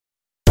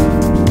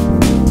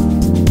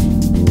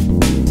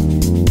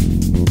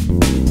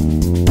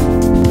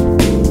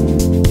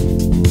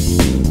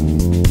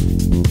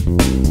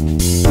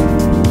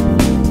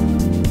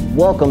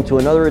Welcome to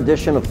another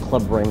edition of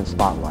Club Braman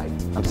Spotlight.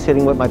 I'm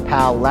sitting with my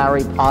pal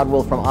Larry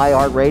Podwell from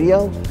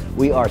iHeartRadio.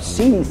 We are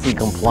CDC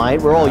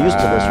compliant. We're all used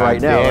to this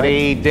right now.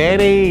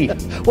 Danny.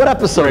 What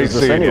episode is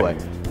this anyway?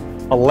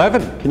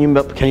 11. Can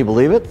you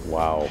believe it?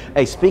 Wow.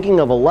 Hey, speaking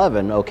of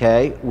 11,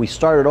 okay, we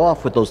started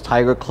off with those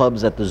tiger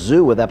clubs at the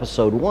zoo with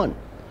episode 1.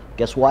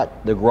 Guess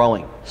what? They're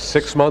growing.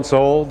 6 months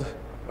old,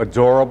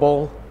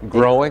 adorable,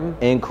 growing.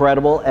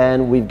 Incredible,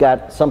 and we've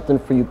got something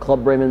for you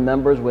Club Braman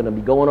members. We're going to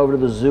be going over to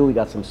the zoo. We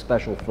got some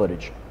special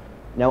footage.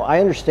 Now, I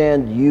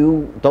understand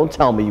you, don't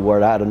tell me you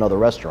were at another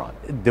restaurant.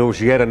 There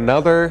was yet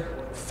another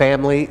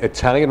family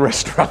Italian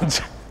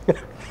restaurant.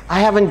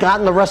 I haven't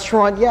gotten the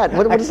restaurant yet.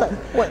 What is that?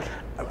 What?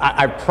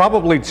 I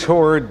probably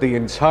toured the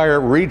entire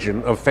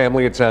region of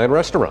family Italian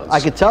restaurants. I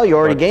could tell you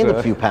already gained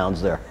a few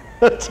pounds there.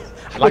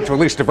 I'd like to at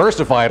least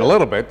diversify it a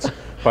little bit,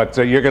 but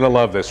you're going to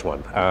love this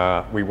one.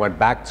 We went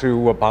back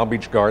to Palm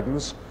Beach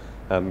Gardens,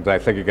 and I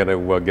think you're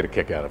going to get a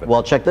kick out of it.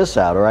 Well, check this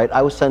out, all right?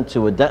 I was sent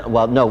to a dentist.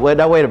 Well, no, wait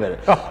a minute.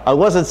 I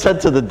wasn't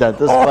sent to the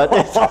dentist, but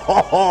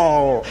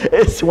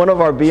it's one of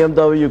our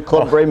BMW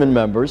Club Braman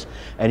members,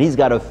 and he's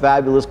got a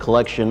fabulous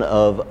collection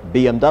of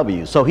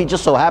BMWs. So he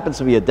just so happens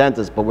to be a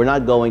dentist, but we're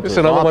not going to his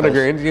another office. One of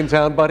your Indian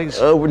Town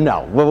buddies?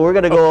 No. Well, we're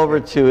going to go over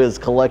to his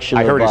collection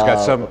I heard he's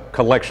got some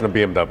collection of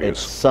BMWs. It's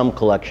some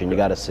collection. You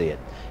got to see it.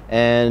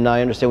 And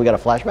I understand we got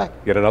a flashback?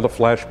 Yet another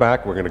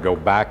flashback. We're going to go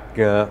back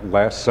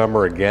last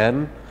summer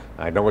again.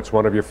 I know it's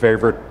one of your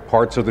favorite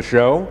parts of the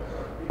show,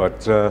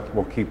 but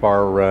we'll keep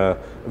our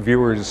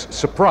viewers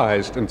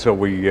surprised until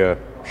we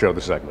show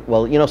the segment.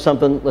 Well, you know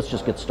something? Let's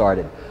just get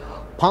started.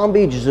 Palm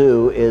Beach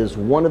Zoo is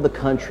one of the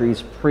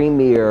country's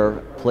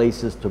premier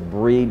places to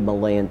breed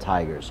Malayan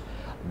tigers.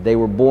 They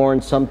were born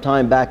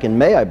sometime back in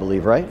May, I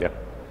believe, right? Yeah.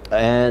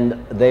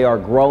 And they are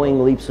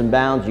growing leaps and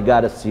bounds. You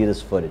got to see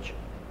this footage.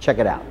 Check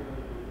it out.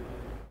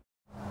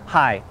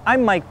 Hi,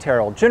 I'm Mike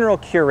Terrell, General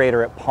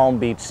Curator at Palm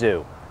Beach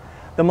Zoo.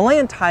 The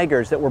Malayan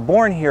tigers that were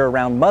born here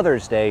around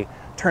Mother's Day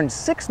turned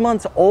 6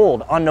 months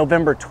old on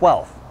November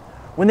 12th.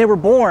 When they were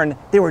born,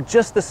 they were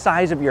just the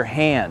size of your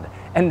hand,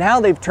 and now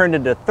they've turned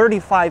into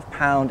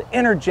 35-pound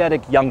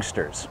energetic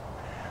youngsters.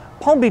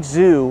 Palm Beach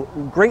Zoo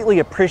greatly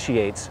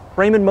appreciates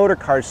Braman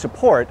Motorcars'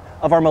 support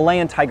of our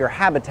Malayan tiger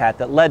habitat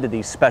that led to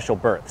these special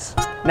births.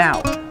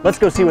 Now, let's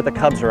go see what the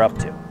cubs are up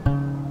to.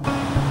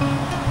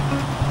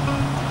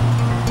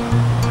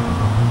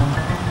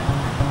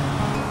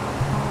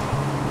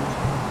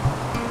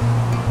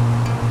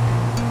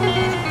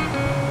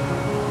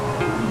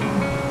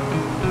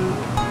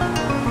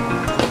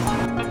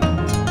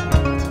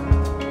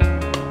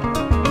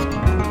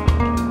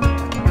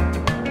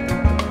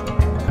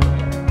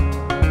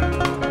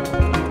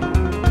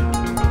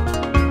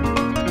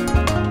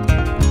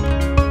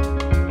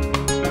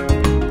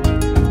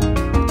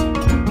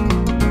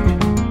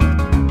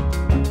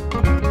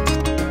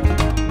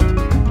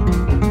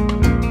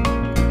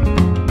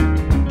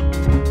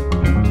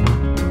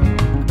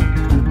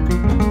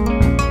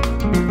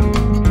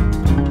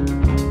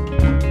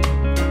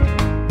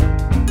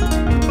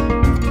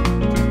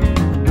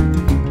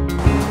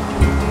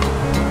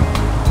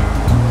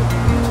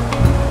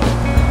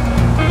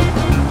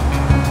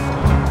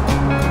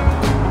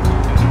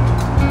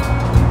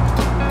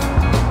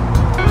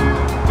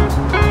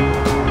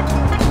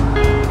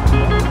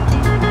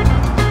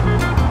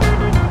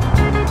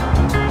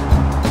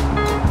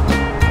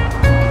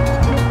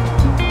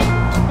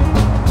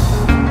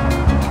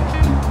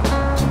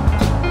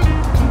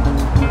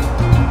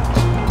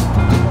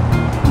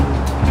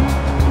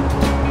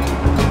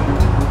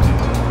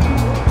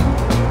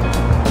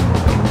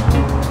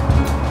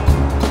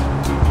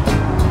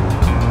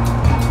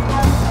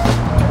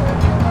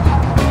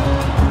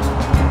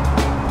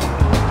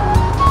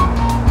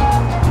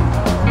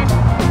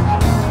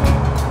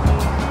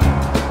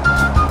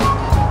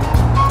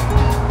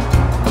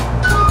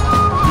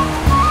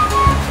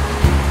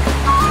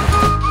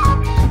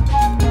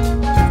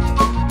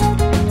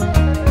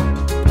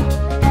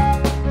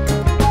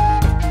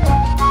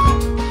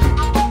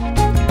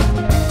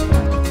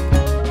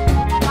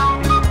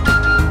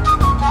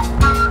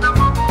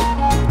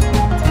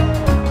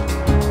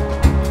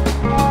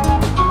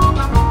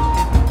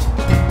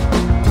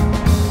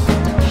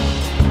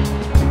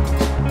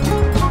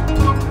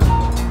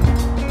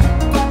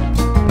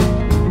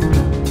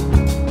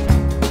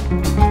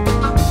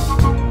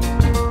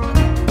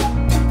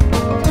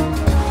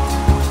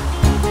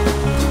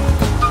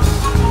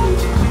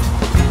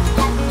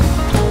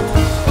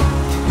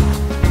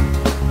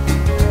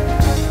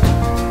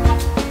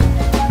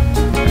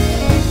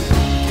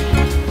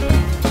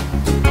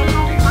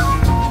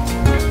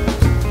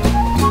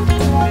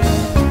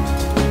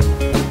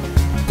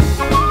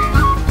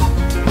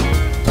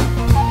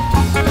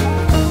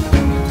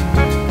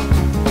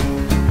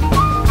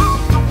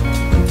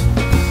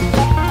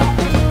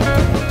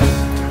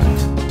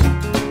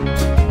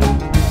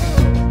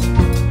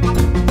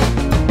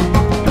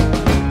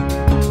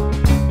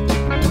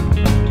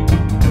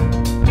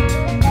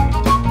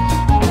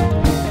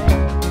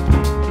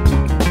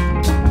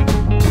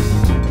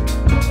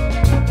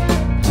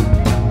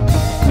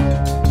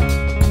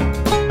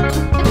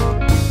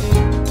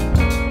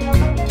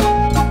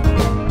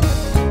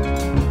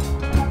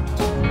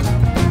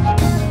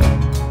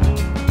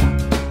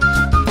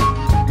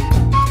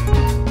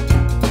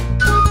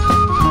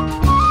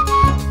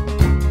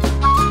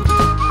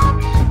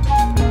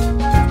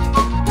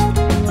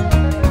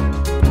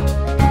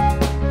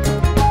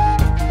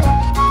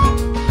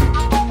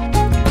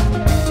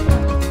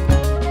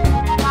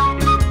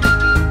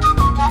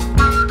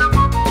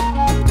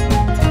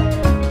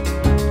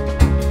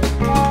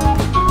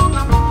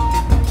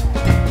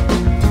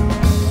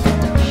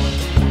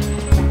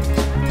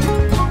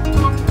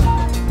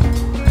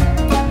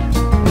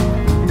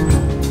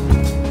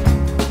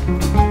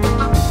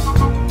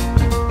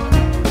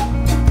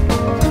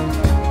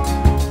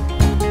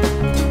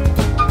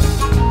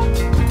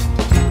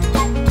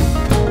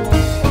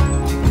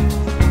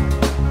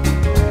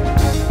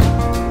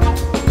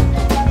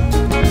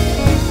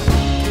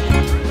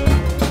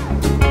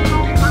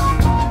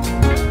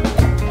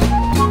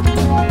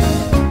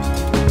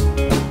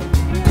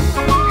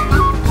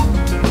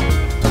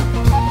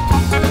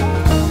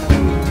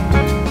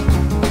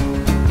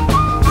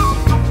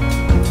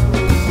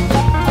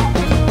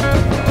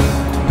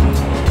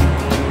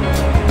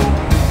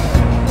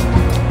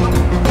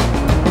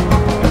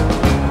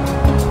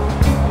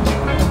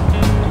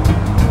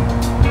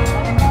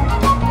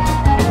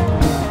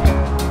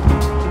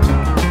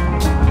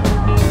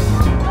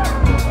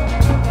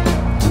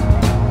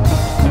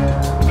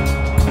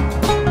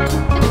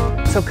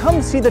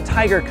 see the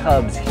tiger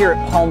cubs here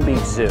at Palm Beach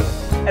Zoo.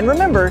 And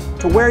remember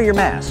to wear your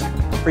mask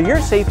for your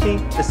safety,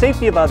 the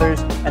safety of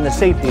others, and the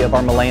safety of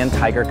our Malayan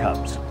tiger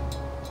cubs.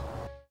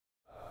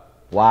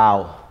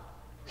 Wow.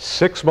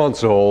 6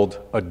 months old,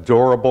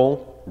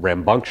 adorable,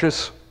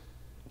 rambunctious.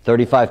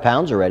 35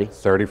 pounds already.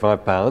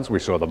 35 pounds. We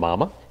saw the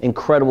mama.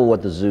 Incredible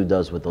what the zoo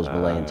does with those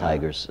Malayan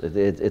tigers.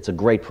 It's a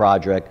great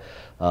project.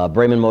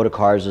 Braman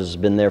Motorcars has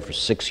been there for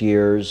 6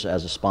 years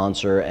as a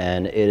sponsor,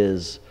 and it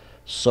is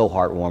so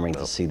heartwarming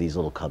to see these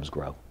little cubs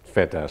grow.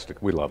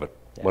 Fantastic. We love it.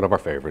 Yeah. One of our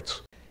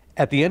favorites.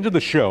 At the end of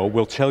the show,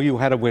 we'll tell you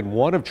how to win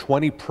one of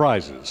 20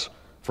 prizes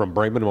from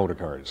Braman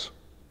Motorcars.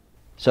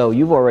 So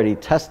you've already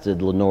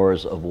tested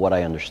Lynora's, of what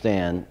I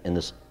understand, in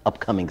this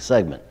upcoming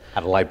segment.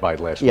 Had a light bite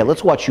last week. Yeah,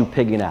 let's watch you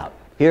pigging out.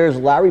 Here's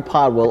Larry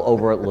Podwell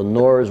over at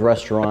Lynora's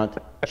restaurant.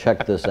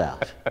 Check this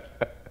out.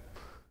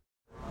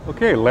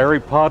 Okay,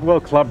 Larry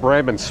Podwell, Club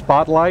Braman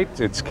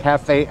Spotlight. It's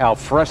Cafe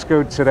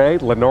Alfresco today,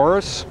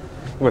 Lynora's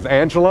with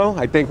Angelo.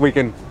 I think we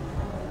can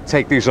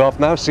take these off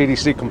now,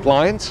 CDC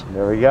compliance.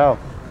 There we go.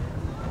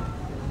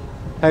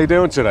 How you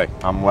doing today?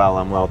 I'm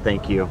well,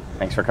 thank you.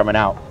 Thanks for coming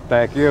out.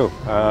 Thank you.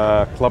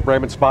 Club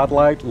Braman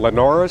Spotlight,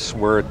 Lynora's.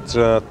 We're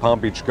at Palm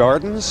Beach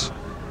Gardens.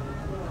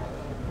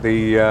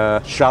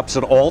 The shop's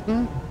at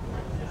Alton.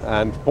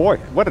 And boy,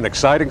 what an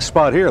exciting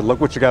spot here.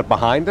 Look what you got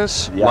behind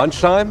us. Yep.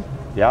 Lunchtime.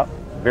 Yeah,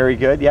 very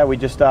good. Yeah, we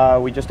just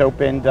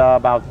opened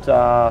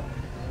about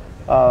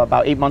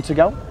 8 months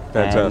ago.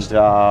 Fantastic.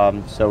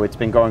 And so it's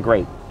been going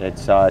great.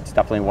 It's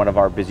definitely one of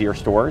our busier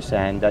stores,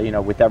 and you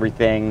know, with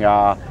everything,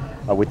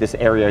 with this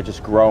area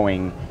just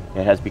growing,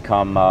 it has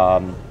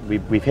become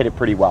we've hit it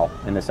pretty well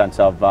in the sense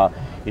of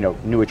you know,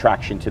 new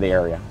attraction to the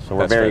area. So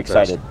we're very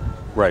excited.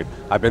 Right.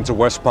 I've been to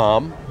West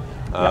Palm.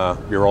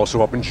 You're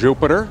also up in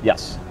Jupiter.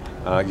 Yes.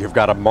 You've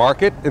got a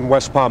market in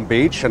West Palm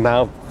Beach, and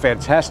now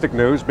fantastic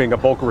news, being a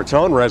Boca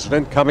Raton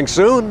resident, coming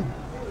soon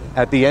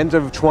at the end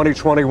of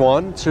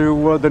 2021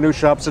 to the new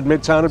shops at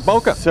Midtown at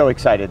Boca. So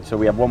excited. So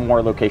we have one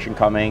more location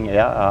coming,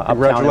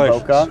 uptown in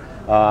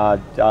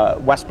Boca,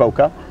 West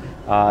Boca.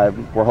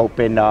 We're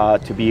hoping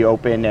to be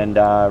open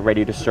and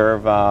ready to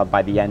serve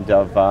by the end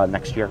of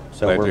next year.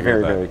 So we're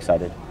very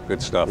excited.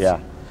 Good stuff.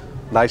 Yeah.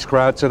 Nice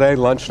crowd today,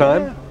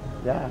 lunchtime?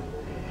 Yeah.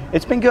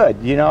 It's been good.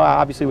 You know,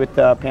 obviously with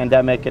the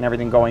pandemic and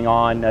everything going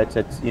on,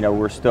 it's you know,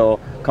 we're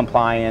still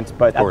compliant,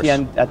 but at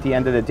the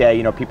end of the day,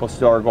 you know, people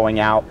still are going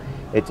out.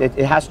 It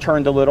has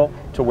turned a little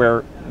to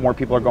where more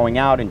people are going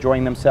out,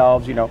 enjoying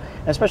themselves, you know,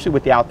 especially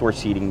with the outdoor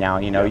seating now.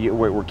 You know,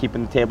 we're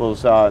keeping the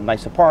tables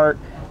nice apart,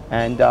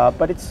 and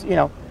but it's, you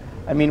know,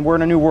 I mean, we're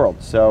in a new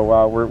world,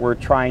 so we're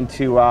trying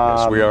to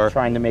yes, we are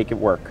trying to make it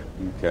work.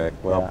 Okay.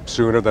 Well,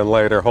 sooner than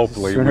later,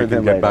 hopefully we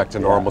can get back to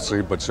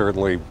normalcy, but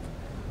certainly.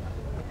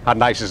 How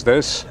nice is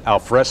this? Al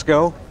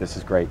fresco. This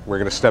is great. We're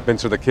going to step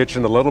into the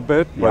kitchen a little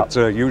bit, but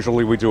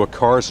usually we do a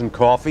cars and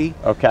coffee.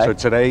 Okay. So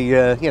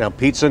today, you know,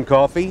 pizza and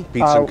coffee,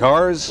 pizza and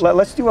cars.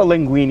 Let's do a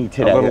linguine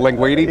today. A little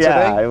linguine today?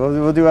 Yeah,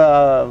 we'll do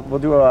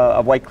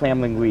a white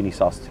clam linguine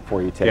sauce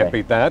for you today. Can't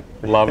beat that.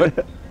 Love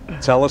it.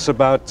 Tell us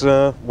about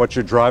what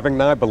you're driving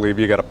now. I believe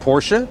you got a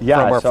Porsche from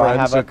our so friends I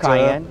have a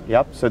Cayenne.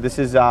 Yep. So this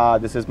is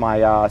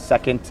my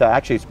second.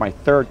 Actually, it's my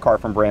third car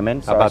from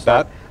Braman. So how about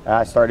that?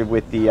 I started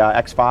with the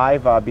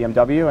X5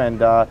 BMW,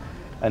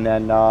 and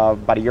then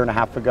about a year and a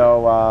half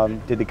ago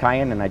did the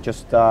Cayenne, and I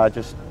just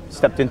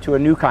stepped into a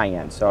new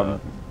Cayenne.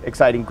 So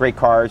exciting, great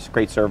cars,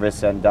 great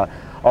service, and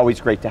always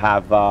great to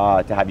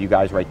have you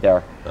guys right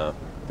there.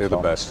 They're the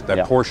best.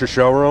 That Porsche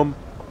showroom.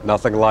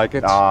 Nothing like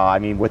it. I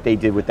mean, what they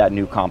did with that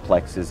new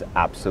complex is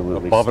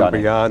absolutely above stunning.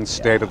 And beyond,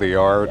 state of the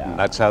art, and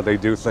that's how they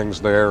do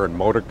things there. And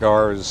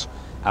Motorcars,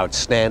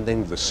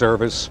 outstanding, the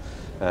service,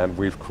 and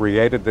we've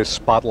created this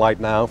spotlight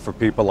now for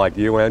people like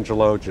you,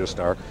 Angelo, just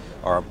our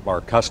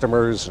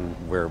customers, and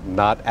we're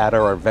not at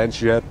our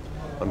events yet,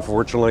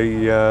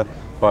 unfortunately,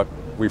 but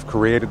we've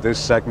created this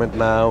segment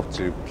now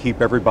to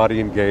keep everybody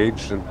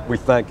engaged, and we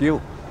thank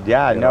you.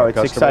 Yeah, no, it's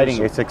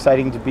exciting. It's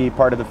exciting to be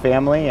part of the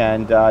family,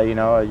 and you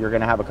know, you're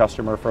going to have a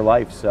customer for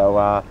life. So,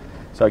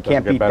 I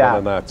can't beat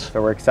that.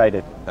 So we're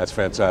excited. That's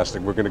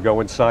fantastic. We're going to go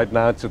inside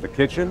now to the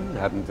kitchen,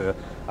 and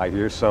I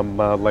hear some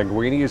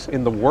linguine is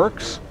in the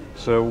works.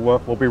 So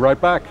we'll be right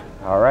back.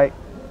 All right,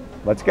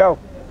 let's go.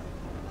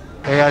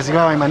 Hey, how's it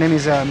going? My name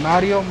is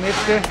Mario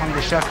Mette. I'm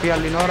the chef here at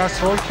Lynora's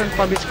Alton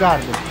Palm Beach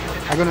Garden.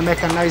 I'm going to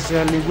make a nice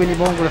linguine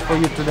vongole for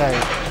you today.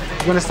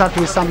 I'm going to start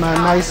with some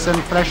nice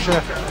and fresh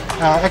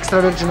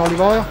extra virgin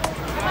olive oil.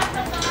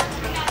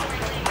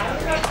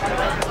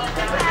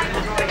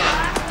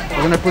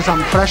 We're going to put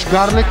some fresh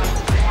garlic.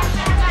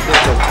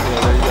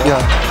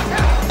 Yeah.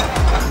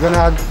 We're going to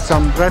add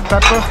some red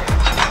pepper.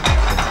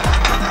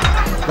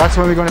 That's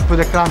when we're going to put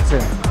the clams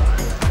in.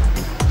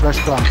 Fresh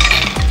clams.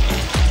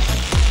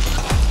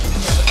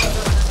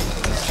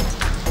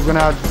 We're going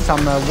to add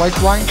some white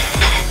wine.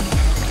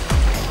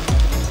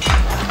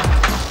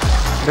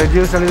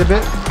 Reduce a little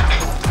bit.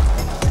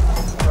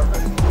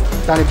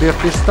 Tiny bit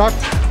of fish stock.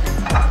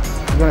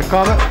 We're going to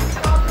cover.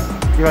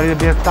 Give a little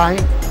bit of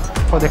time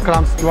for the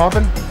clams to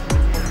open.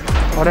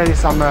 Already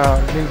some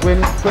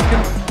linguine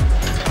cooking.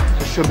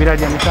 The Should be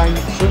ready anytime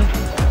soon.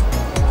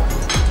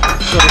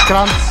 So the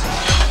crumbs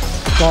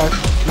are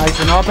nice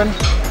and open,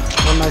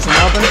 all nice and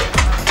open.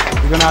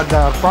 We're gonna add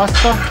the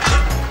pasta.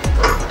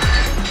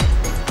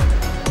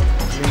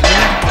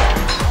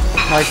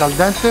 Nice al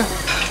dente.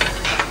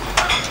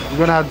 We're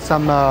gonna add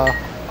some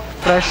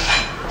fresh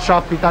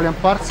chopped Italian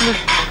parsley.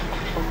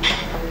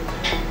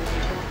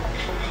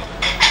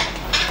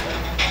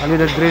 A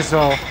little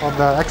drizzle of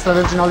the extra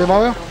virgin olive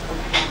oil.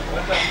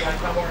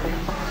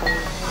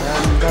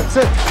 And that's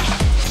it.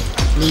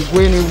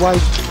 Linguine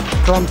white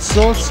crumb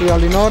sauce,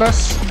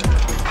 Linoras.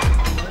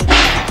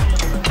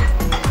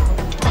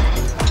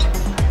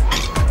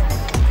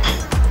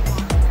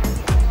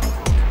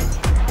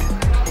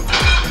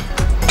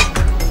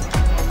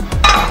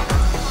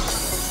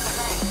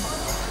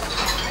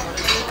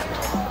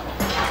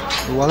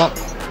 Voila.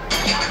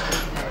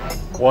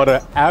 What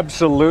an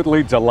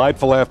absolutely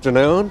delightful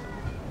afternoon.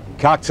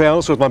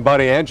 Cocktails with my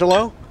buddy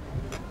Angelo.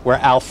 We're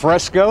al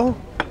fresco.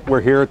 We're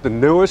here at the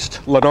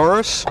newest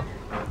Linora's.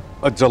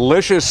 A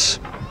delicious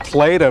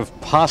plate of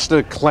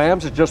pasta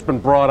clams has just been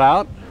brought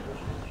out.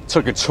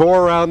 Took a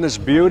tour around this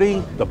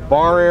beauty, the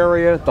bar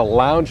area, the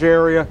lounge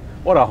area.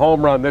 What a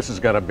home run this is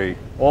going to be.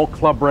 All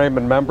Club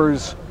Raymond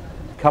members,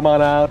 come on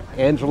out.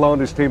 Angelo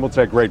and his team will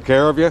take great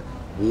care of you.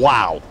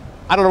 Wow.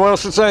 I don't know what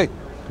else to say.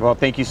 Well,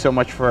 thank you so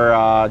much for joining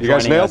us. You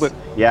guys nailed it.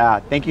 Yeah,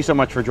 thank you so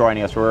much for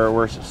joining us.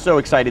 We're so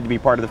excited to be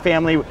part of the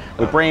family with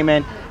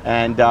Braman,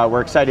 and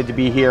we're excited to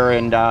be here.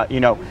 And you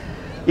know,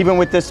 even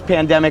with this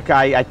pandemic,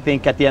 I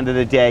think at the end of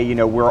the day, you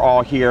know, we're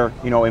all here,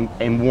 you know,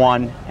 in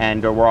one,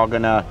 and we're all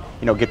gonna,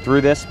 you know, get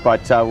through this.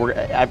 But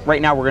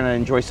right now, we're gonna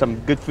enjoy some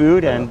good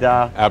food, and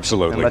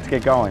absolutely, and let's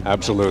get going.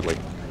 Absolutely.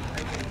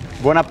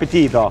 Buon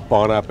appetito.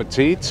 Bon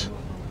appetit.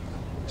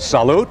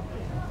 Salute.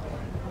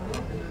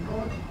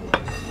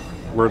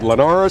 We're at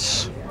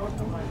Linora's,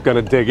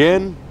 gonna dig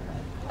in.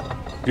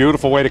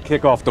 Beautiful way to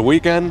kick off the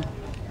weekend.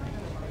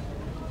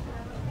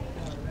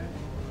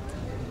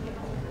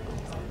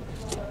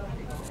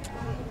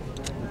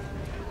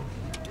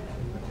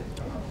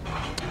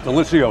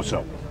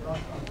 Delicioso.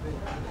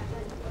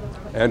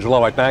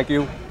 Angelo, I thank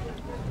you.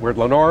 We're at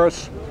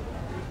Linora's,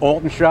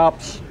 Alton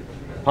Shops,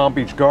 Palm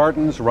Beach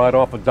Gardens, right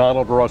off of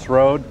Donald Ross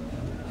Road.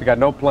 If you got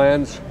no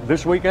plans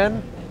this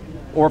weekend,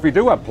 or if you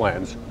do have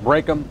plans,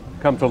 break them,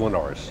 come to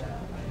Linora's.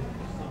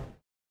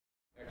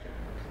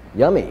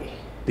 Yummy.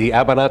 The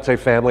Abbonate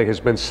family has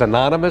been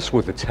synonymous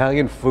with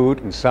Italian food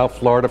in South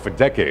Florida for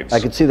decades. I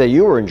could see that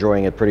you were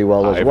enjoying it pretty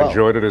well as well. I've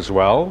enjoyed it as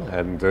well,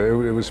 and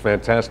it was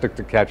fantastic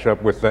to catch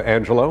up with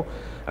Angelo.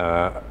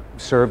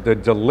 Served a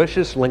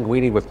delicious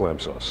linguine with clam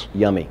sauce.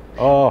 Yummy.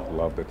 Oh,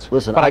 loved it.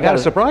 Listen, but I got a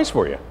surprise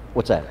for you.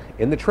 What's that?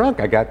 In the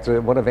trunk, I got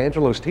one of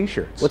Angelo's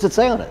T-shirts. What's it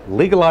say on it?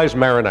 Legalized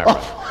marinara.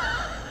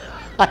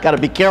 Oh. I got to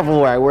be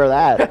careful where I wear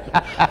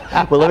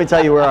that. Well, let me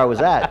tell you where I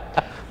was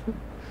at.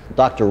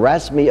 Dr.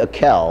 Rasmi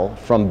Akel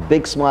from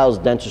Big Smiles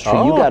Dentistry.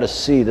 Oh. You got to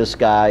see this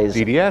guy's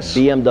DDS.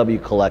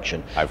 BMW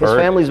collection. I've his heard.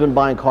 family's been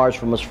buying cars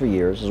from us for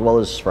years, as well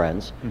as his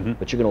friends.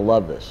 But you're going to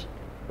love this.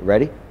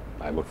 Ready?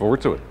 I look forward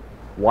to it.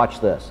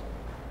 Watch this.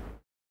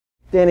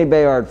 Danny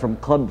Bayard from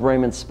Club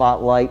Braman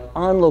Spotlight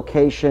on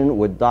location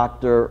with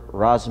Dr.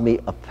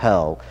 Rasmi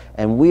Appel.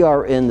 And we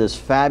are in this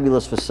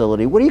fabulous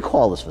facility. What do you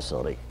call this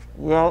facility?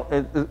 Well,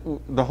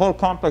 the whole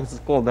complex is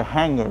called the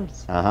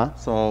hangars.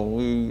 So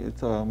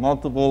it's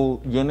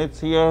multiple units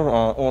here.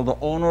 All the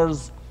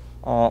owners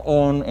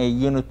own a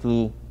unit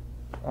to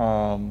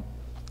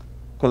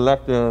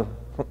collect their,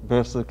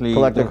 basically.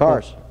 Collect their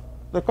cars.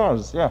 The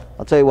cars, yeah.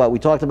 I'll tell you what, we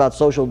talked about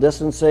social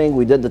distancing.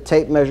 We did the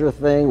tape measure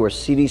thing. We're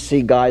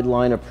CDC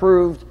guideline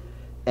approved.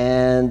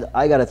 And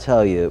I got to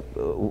tell you,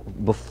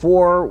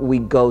 before we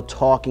go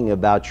talking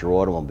about your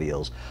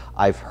automobiles,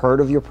 I've heard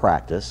of your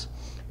practice.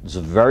 It's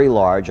very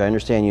large. I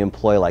understand you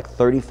employ like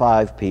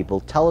 35 people.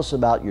 Tell us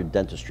about your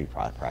dentistry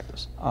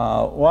practice.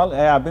 Well,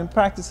 I've been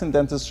practicing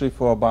dentistry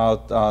for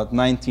about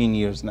 19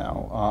 years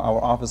now. Our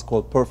office is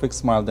called Perfect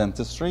Smile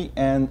Dentistry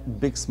and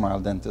Big Smile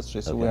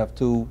Dentistry. So we have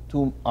two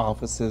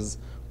offices,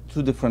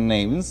 two different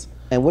names.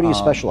 And what do you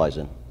specialize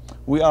in?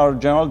 We are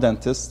general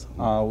dentists.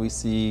 We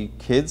see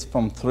kids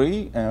from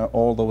 3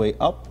 all the way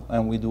up,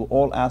 and we do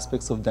all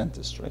aspects of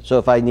dentistry. So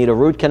if I need a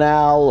root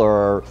canal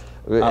or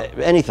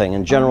anything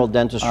in general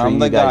dentistry,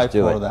 you guys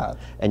do it. That.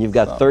 And you've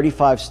got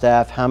 35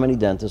 staff. How many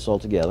dentists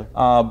altogether?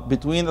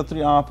 Between the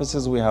 3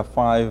 offices, we have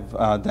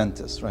 5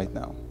 dentists right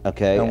now.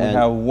 Okay. And we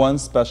have 1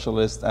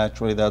 specialist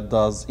actually that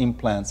does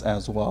implants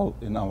as well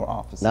in our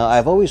offices. Now,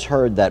 I've always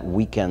heard that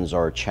weekends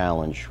are a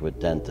challenge with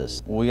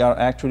dentists. We are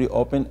actually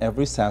open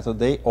every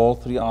Saturday. All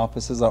 3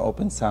 offices are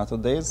open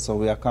Saturdays, so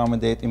we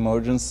accommodate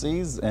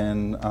emergencies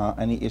and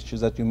any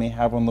issues that you may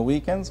have on the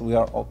weekends. We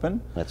are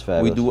open. That's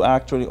fabulous. We do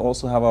actually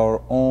also have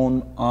our own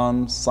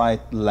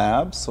on-site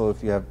lab, so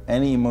if you have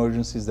any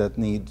emergencies that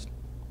need,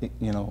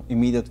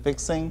 immediate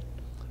fixing,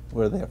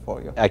 we're there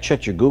for you. I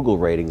checked your Google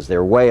ratings.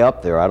 They're way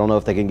up there. I don't know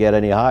if they can get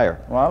any higher.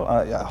 Well,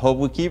 I hope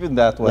we keep it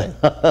that way.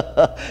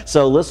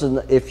 So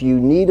listen, if you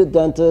need a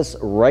dentist,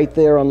 right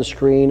there on the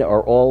screen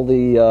are all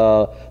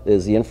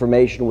there's the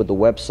information with the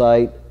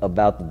website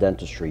about the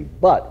dentistry.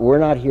 But we're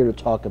not here to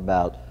talk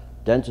about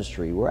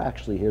dentistry. We're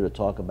actually here to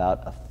talk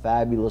about a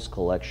fabulous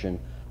collection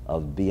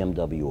of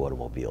BMW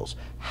automobiles.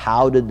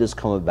 How did this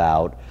come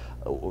about?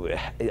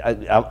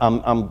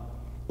 I'm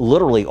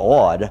literally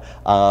awed.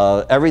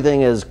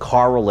 Everything is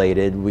car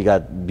related. We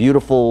got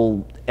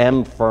beautiful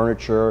M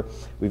furniture.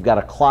 We've got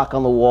a clock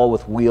on the wall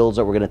with wheels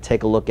that we're going to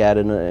take a look at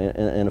in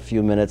a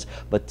few minutes.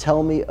 But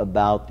tell me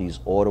about these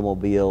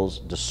automobiles,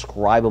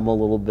 describe them a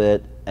little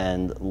bit,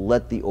 and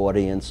let the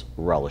audience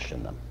relish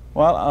in them.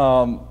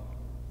 Well,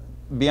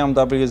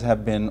 BMWs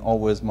have been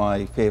always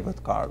my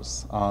favorite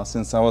cars.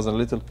 Since I was a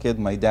little kid,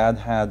 my dad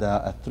had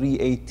a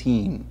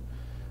 318.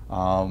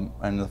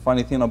 And the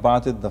funny thing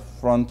about it, the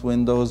front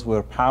windows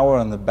were power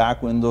and the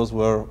back windows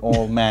were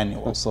all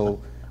manual. So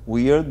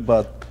weird,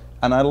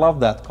 and I love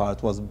that car.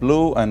 It was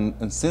blue,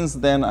 and since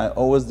then I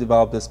always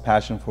developed this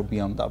passion for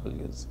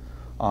BMWs.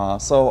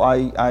 So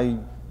I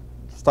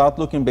started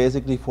looking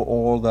basically for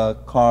all the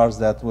cars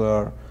that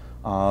were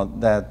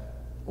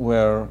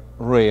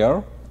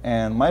rare,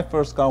 and my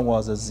first car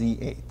was a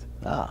Z8.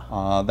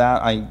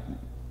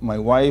 My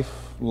wife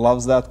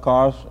loves that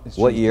car.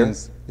 What year?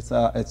 It's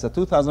a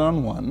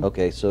 2001.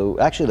 Okay, so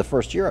actually the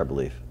first year, I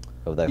believe,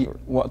 of that.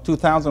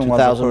 2000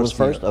 was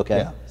first. Year. Okay.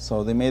 Yeah.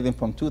 So they made them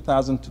from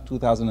 2000 to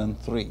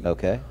 2003.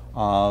 Okay.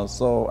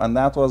 And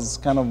that was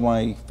kind of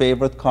my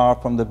favorite car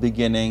from the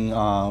beginning.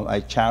 I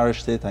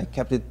cherished it. I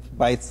kept it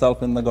by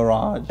itself in the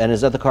garage. And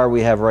is that the car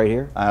we have right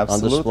here?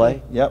 Absolutely. On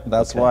display? Yep.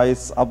 That's why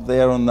it's up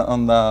there on the.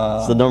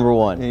 It's the number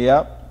one.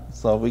 Yep.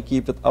 So we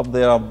keep it up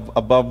there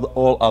above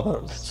all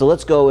others. So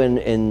let's go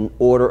in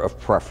order of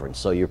preference.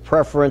 So your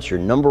preference, your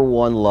number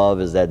one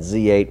love is that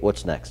Z8.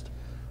 What's next?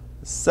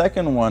 The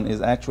second one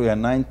is actually a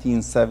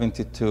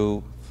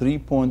 1972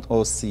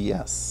 3.0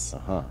 CS.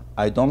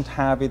 I don't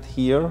have it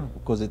here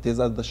because it is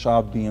at the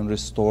shop being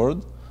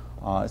restored.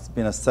 It's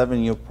been a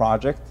 7-year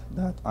project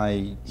that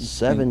I...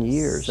 7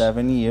 years?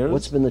 7 years.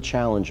 What's been the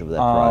challenge of that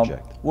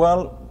project?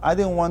 Well, I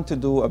didn't want to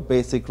do a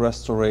basic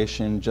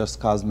restoration,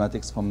 just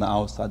cosmetics from the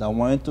outside. I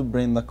wanted to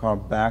bring the car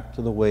back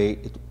to the way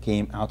it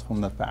came out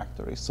from the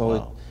factory.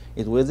 So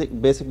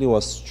it basically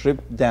was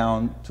stripped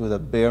down to the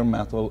bare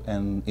metal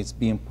and it's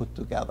being put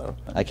together.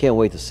 I can't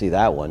wait to see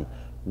that one.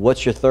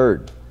 What's your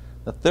third?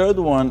 The third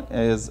one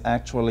is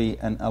actually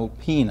an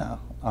Alpina.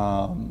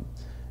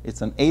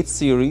 It's an 8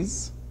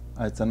 Series.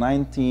 It's a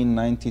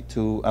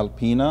 1992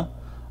 Alpina.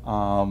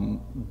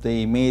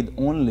 They made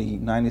only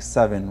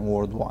 97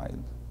 worldwide,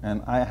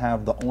 and I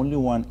have the only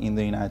one in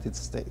the United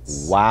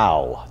States.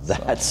 Wow,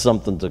 that's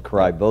something to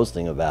cry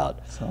boasting about.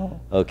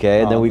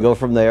 Okay, and then we go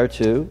from there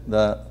to?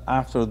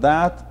 After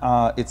that,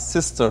 its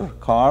sister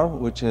car,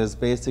 which is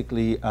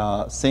basically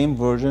same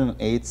version,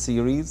 8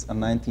 Series, a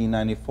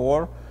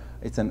 1994.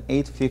 It's an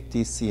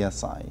 850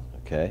 CSI.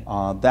 Okay.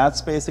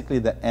 That's basically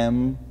the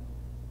M.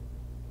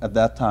 At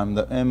that time,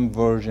 the M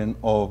version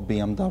of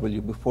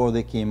BMW. Before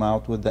they came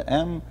out with the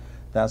M,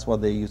 that's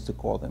what they used to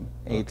call them,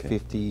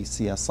 850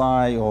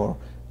 CSI, or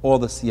all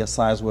the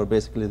CSIs were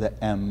basically the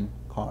M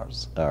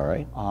cars. All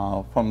right.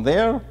 From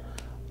there,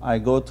 I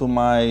go to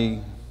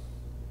my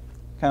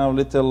kind of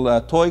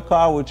little toy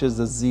car, which is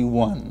the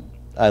Z1.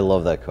 I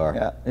love that car.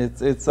 Yeah,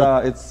 it's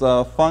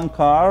a fun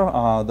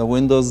car. The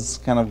windows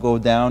kind of go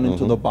down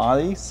into the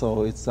body,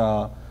 so it's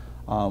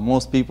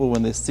most people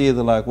when they see it,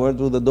 they're like, where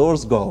do the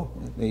doors go?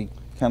 They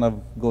kind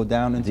of go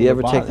down into the body. Do you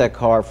ever take that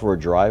car for a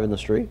drive in the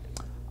street?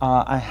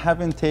 I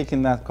haven't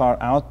taken that car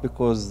out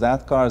because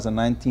that car is a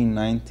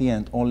 1990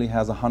 and only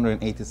has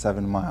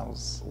 187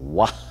 miles.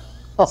 Wow.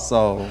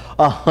 So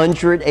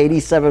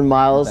 187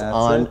 miles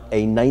on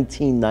a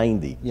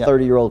 1990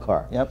 30-year-old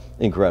car. Yep.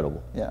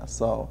 Incredible. Yeah,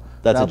 so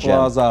that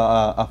was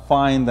a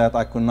find that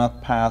I could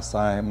not pass.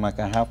 I'm like,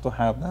 I have to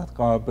have that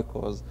car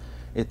because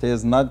it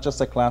is not just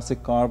a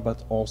classic car,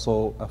 but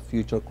also a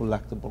future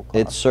collectible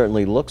car. It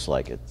certainly looks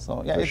like it.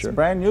 So yeah, it's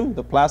brand new.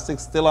 The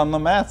plastic's still on the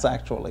mats,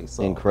 actually.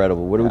 So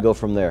incredible. Where do we go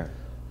from there?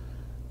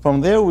 From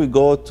there, we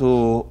go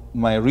to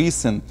my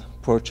recent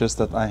purchase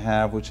that I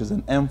have, which is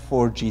an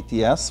M4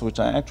 GTS, which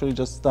I actually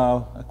just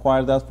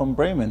acquired that from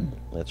Braman.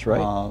 That's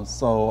right.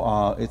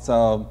 It's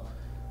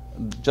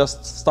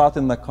just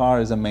starting the car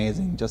is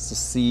amazing.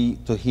 Just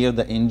to hear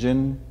the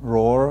engine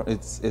roar,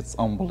 it's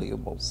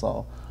unbelievable.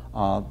 So.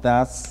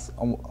 That's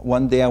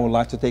one day I would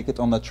like to take it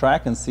on the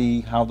track and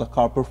see how the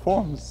car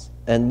performs.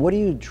 And what do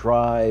you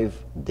drive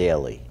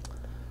daily?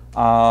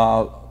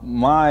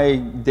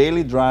 My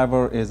daily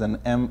driver is an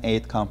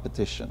M8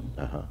 competition.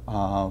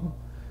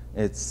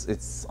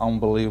 It's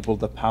unbelievable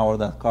the power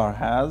that car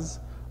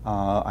has.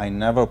 I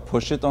never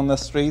push it on the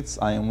streets.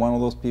 I am one of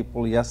those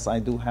people, yes, I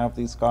do have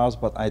these cars,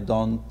 but I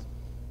don't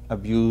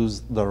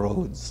abuse the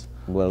roads.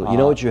 Well, you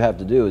know what you have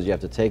to do is you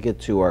have to take it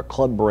to our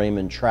Club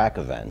Braman track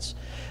events.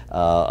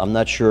 I'm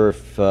not sure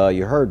if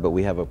you heard, but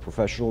we have a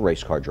professional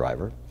race car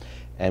driver,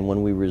 And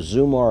when we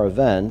resume our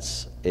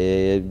events,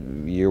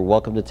 you're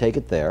welcome to take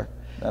it there.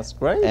 That's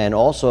great. And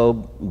also,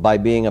 by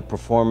being a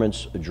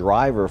performance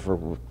driver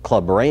for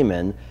Club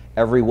Braman,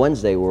 every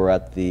Wednesday we're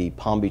at the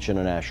Palm Beach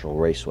International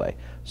Raceway.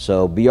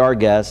 So be our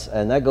guest,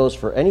 and that goes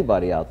for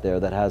anybody out there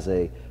that has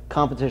a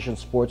competition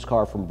sports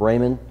car from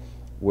Braman.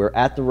 We're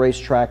at the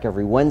racetrack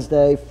every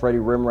Wednesday. Freddie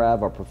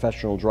Rimrav, our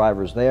professional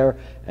driver, is there,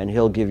 and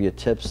he'll give you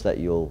tips that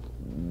you'll,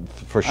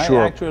 for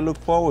sure. I actually look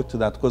forward to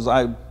that because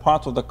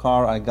part of the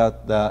car I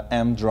got the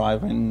M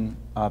driving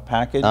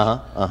package.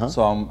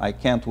 So I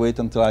can't wait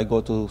until I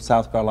go to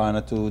South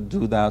Carolina to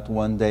do that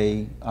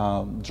one-day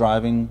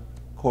driving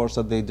course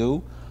that they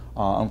do.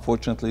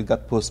 Unfortunately, it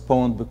got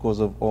postponed because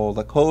of all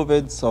the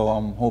COVID, so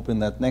I'm hoping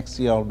that next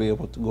year I'll be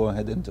able to go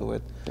ahead and do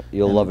it.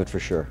 You'll love it for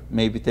sure.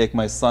 Maybe take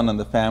my son and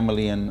the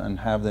family and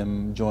have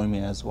them join me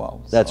as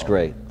well. That's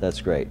great.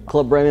 That's great.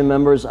 Club Braman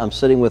members, I'm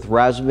sitting with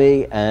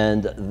Razmi,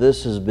 and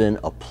this has been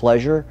a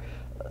pleasure.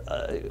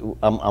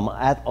 I'm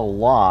at a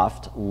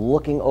loft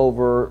looking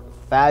over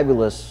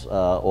fabulous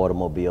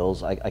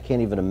automobiles. I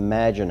can't even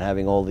imagine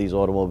having all these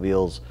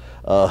automobiles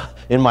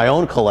in my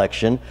own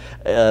collection.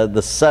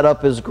 The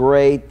setup is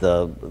great.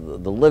 The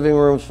living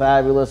room's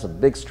fabulous. A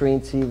big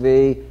screen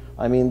TV.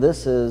 I mean,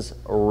 this is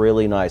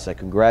really nice. I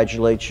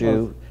congratulate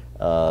you.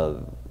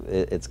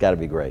 It's got to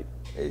be great.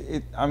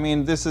 I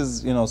mean, this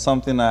is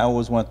something I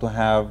always want to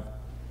have.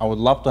 I would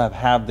love to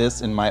have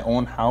this in my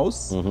own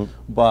house,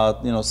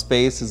 but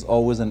space is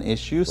always an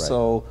issue. Right.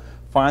 So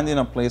finding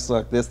a place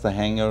like this, the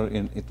hangar,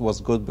 it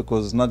was good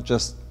because it's not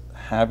just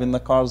having the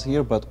cars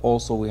here, but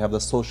also we have the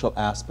social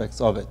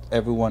aspects of it.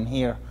 Everyone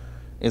here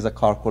is a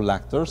car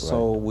collector, right.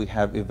 So we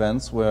have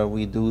events where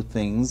we do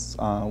things.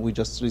 We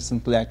just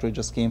recently actually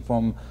just came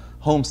from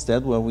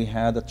Homestead where we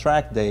had a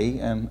track day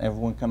and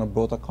everyone kind of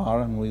brought a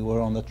car and we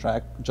were on the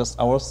track just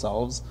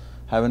ourselves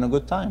having a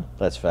good time.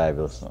 That's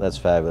fabulous. That's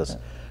fabulous. Yeah.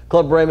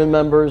 Club Braman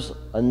members,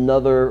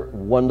 another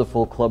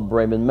wonderful Club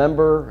Braman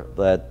member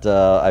that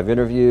I've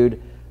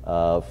interviewed.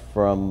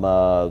 From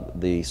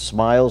the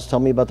Smiles, tell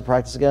me about the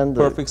practice again.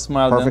 Perfect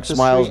Smile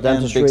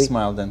Dentistry and Big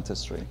Smile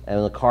Dentistry.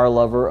 And the car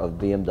lover of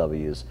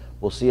BMWs.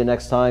 We'll see you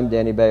next time.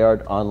 Danny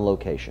Bayard on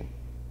location.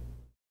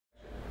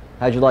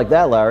 How'd you like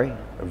that, Larry?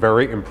 A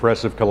very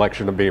impressive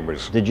collection of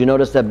Beamers. Did you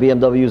notice that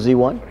BMW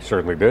Z1? I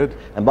certainly did.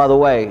 And by the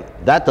way,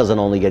 that doesn't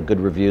only get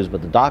good reviews,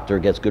 but the doctor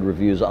gets good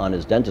reviews on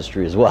his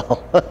dentistry as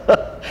well.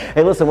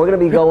 Hey, listen, we're going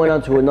to be going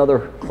on to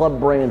another Club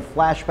Braman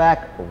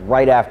flashback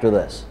right after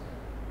this.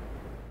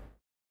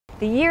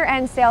 The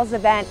year-end sales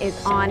event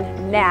is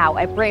on now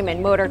at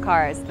Braman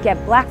Motorcars.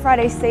 Get Black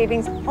Friday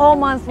savings all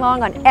month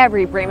long on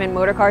every Braman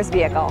Motorcars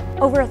vehicle.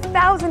 Over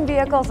 1,000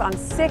 vehicles on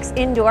 6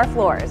 indoor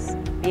floors.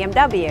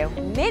 BMW,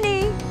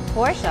 Mini,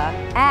 Porsche,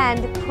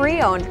 and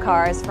pre-owned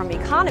cars from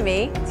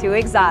economy to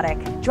exotic.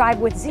 Drive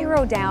with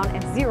 0 down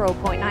and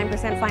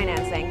 0.9%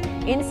 financing,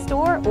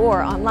 in-store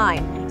or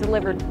online,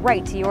 delivered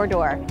right to your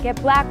door.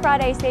 Get Black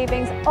Friday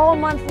savings all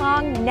month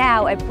long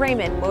now at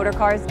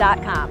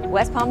BramanMotorcars.com,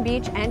 West Palm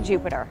Beach and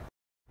Jupiter.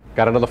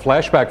 Got another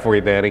flashback for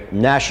you, Danny.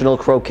 National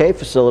Croquet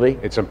Facility.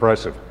 It's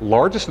impressive.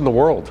 Largest in the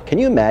world. Can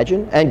you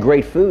imagine? And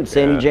great food.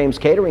 Sandy James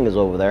Catering is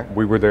over there.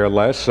 We were there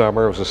last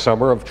summer. It was the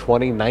summer of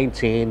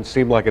 2019.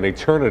 Seemed like an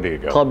eternity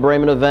ago. Club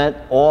Braman event.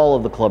 All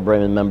of the Club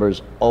Braman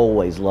members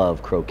always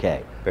love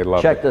croquet. They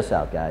love it. Check this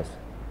out, guys.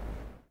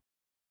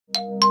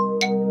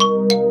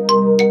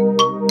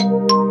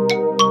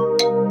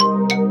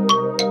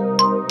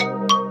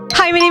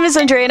 Hi, my name is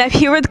Andrea and I'm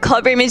here with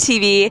Club Braman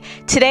TV.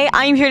 Today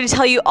I'm here to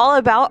tell you all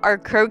about our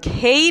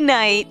croquet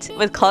night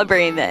with Club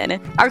Braman.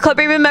 Our Club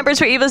Braman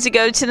members were able to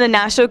go to the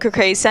National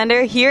Croquet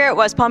Center here at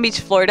West Palm Beach,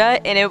 Florida,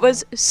 and it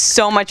was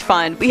so much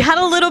fun. We had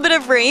a little bit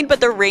of rain, but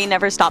the rain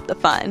never stopped the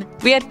fun.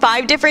 We had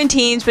 5 different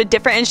teams with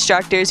different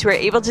instructors who were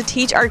able to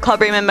teach our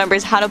Club Braman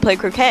members how to play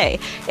croquet.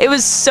 It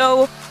was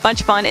so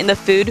much fun and the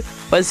food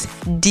was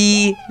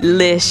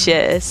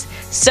delicious.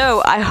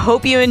 So I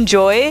hope you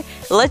enjoy.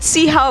 Let's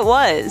see how it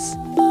was.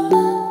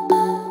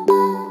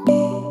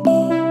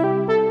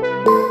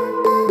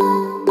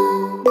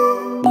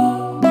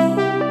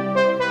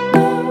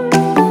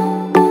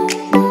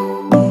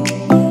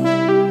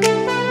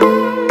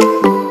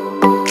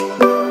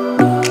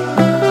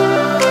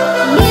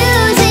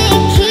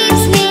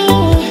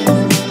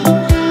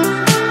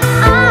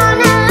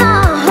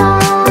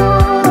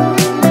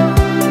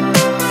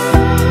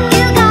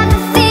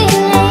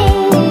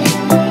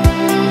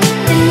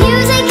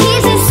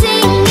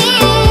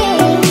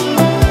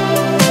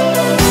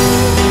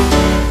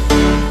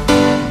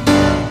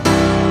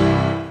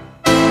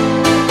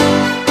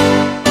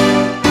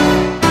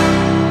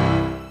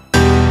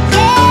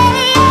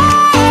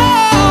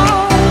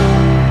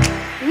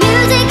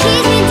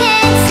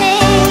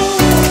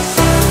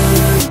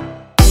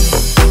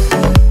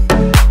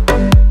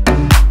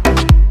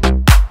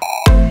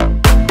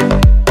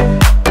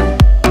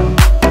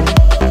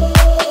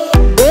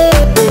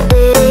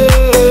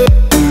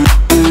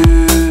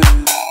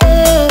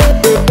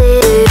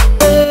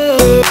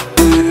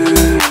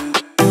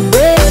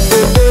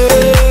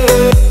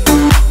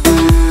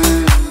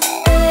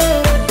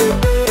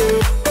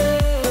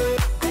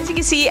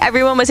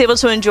 everyone was able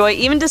to enjoy.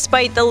 Even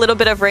despite the little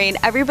bit of rain,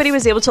 everybody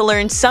was able to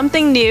learn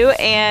something new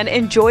and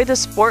enjoy the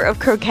sport of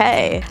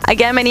croquet.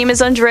 Again, my name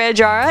is Andrea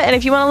Jara, and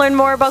if you want to learn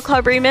more about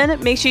Club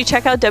Braman, make sure you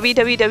check out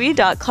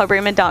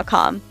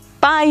www.clubbraman.com.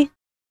 Bye!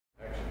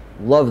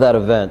 Love that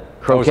event.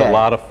 Croquet. That was a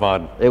lot of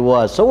fun. It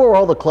was. So were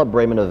all the Club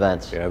Braman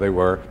events. Yeah, they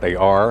were. They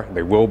are.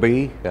 They will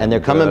be. And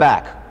they're coming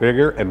back.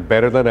 Bigger and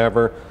better than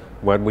ever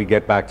when we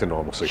get back to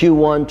normalcy.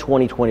 Q1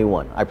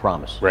 2021, I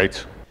promise.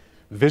 Great.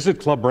 Visit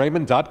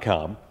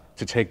clubbraman.com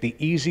to take the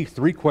easy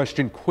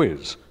 3-question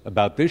quiz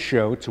about this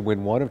show to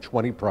win one of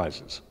 20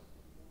 prizes.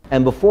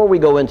 And before we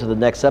go into the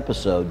next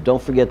episode,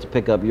 don't forget to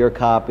pick up your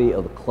copy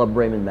of the Club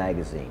Braman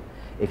magazine.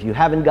 If you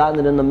haven't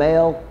gotten it in the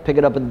mail, pick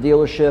it up at the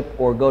dealership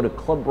or go to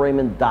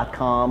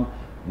clubbraman.com.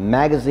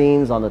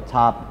 Magazines on the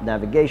top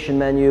navigation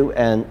menu,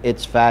 and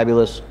it's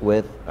fabulous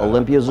with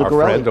Olympia Zuccarelli.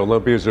 Our friend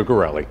Olympia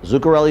Zuccarelli.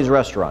 Zuccarelli's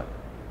restaurant.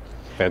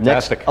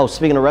 Fantastic.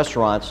 Speaking of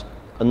restaurants,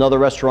 another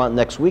restaurant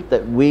next week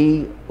that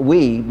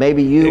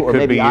maybe you or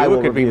maybe I will review.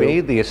 It could be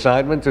me. The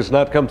assignment has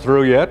not come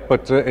through yet,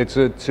 but it's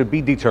to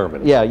be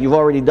determined. Yeah, you've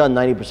already done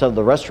 90% of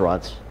the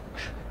restaurants.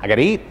 I got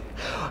to eat.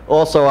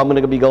 Also, I'm going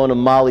to be going to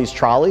Molly's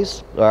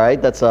Trolleys. All right,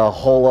 that's a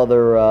whole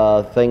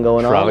other thing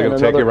going on. Trolley will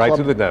take you right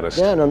to the dentist.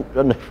 Yeah,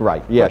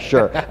 right. Yeah,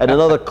 sure. And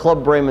another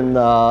Club Braman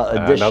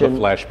edition. Another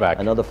flashback.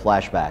 Another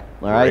flashback.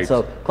 All right.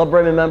 So, Club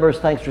Braman members,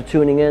 thanks for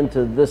tuning in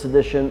to this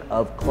edition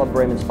of Club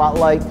Braman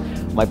Spotlight.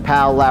 My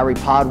pal Larry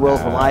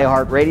Podwell from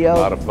iHeartRadio. A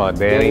lot of fun,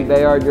 Danny. Danny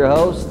Bayard, your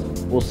host.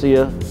 We'll see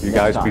you. You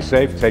guys be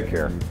safe. Take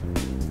care.